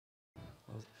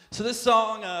So this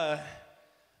song, I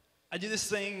do this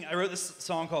thing, I wrote this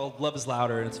song called Love is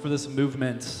Louder, and it's for this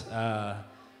movement, an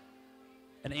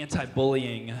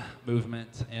anti-bullying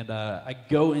movement, and I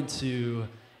go into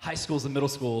high schools and middle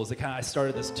schools. I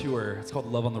started this tour, it's called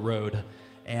Love on the Road,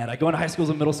 and I go into high schools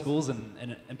and middle schools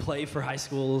and play for high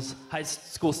school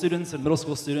students and middle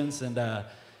school students, and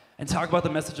talk about the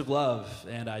message of love,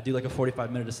 and I do like a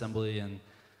 45-minute assembly, and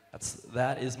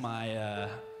that is my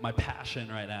my passion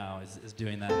right now, is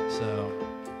doing that. So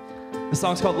the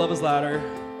song's called Love is Louder.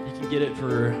 You can get it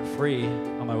for free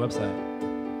on my website.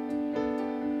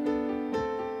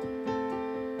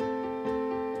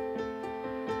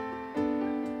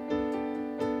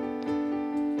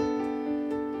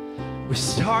 We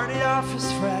started off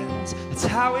as friends, that's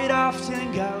how it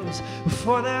often goes.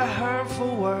 Before their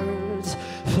hurtful words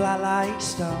fly like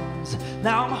stones.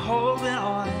 Now I'm holding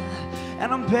on,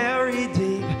 and I'm buried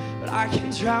deep, but I can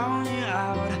drown you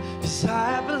out, 'cause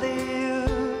I believe,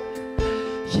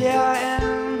 yeah,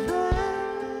 and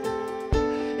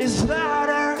love is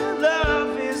louder,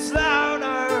 love is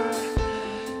louder,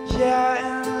 yeah,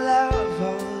 and love,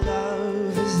 oh,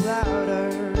 love is louder.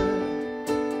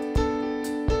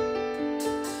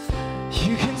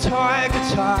 You can talk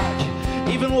a talk,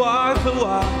 even walk the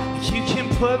walk. You can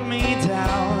put me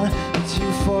down, but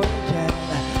you forget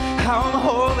how I'm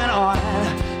holding on.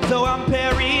 Though I'm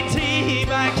buried deep,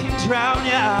 I can drown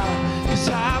you out, 'cause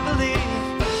I believe,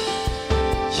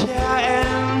 yeah,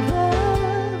 and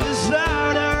love is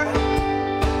louder,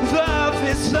 love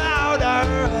is louder,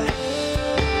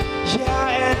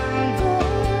 yeah, and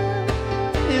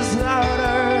love is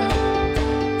louder.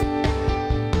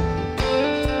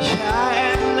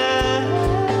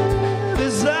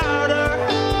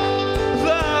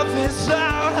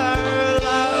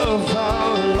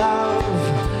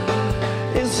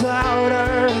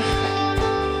 Louder.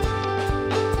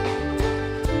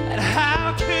 And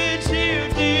how could you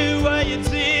do what you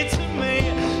did to me?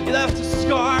 You left a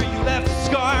scar, you left a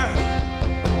scar.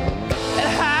 And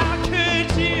how could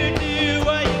you do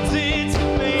what you did to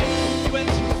me? You went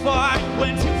too far, you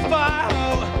went too far.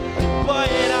 But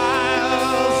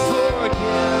I'll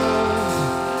forgive,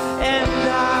 and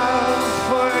I'll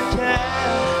forget.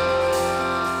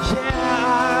 Yeah,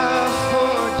 I'll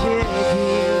forgive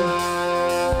you,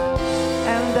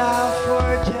 and I'll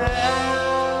forget.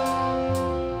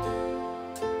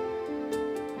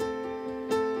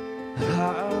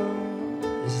 Love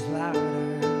is louder.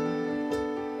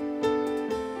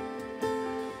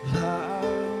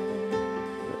 Love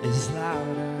is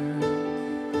louder.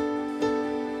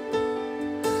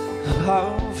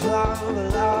 Love, love,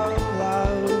 love,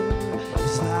 love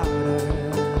is louder.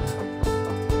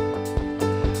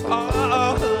 Oh,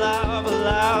 love, love,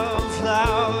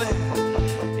 love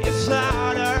is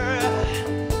louder.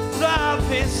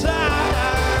 Love is louder.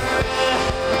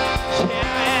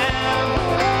 Yeah,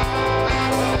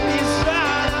 it's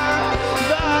louder.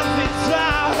 Love is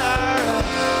louder.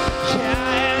 Yeah,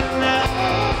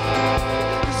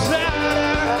 it's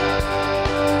louder.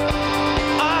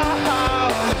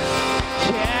 Oh,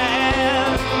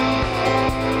 yeah,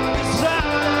 it's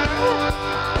louder.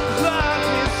 Love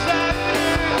is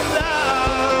louder. Love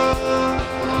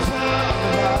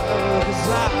is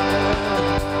louder.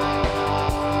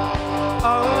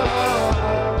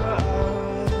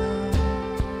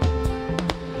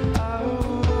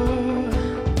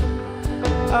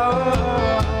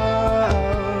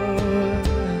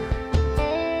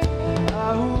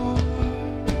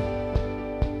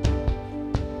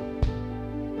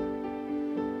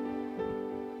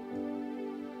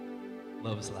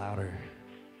 Love is louder.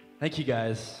 Thank you,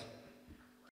 guys.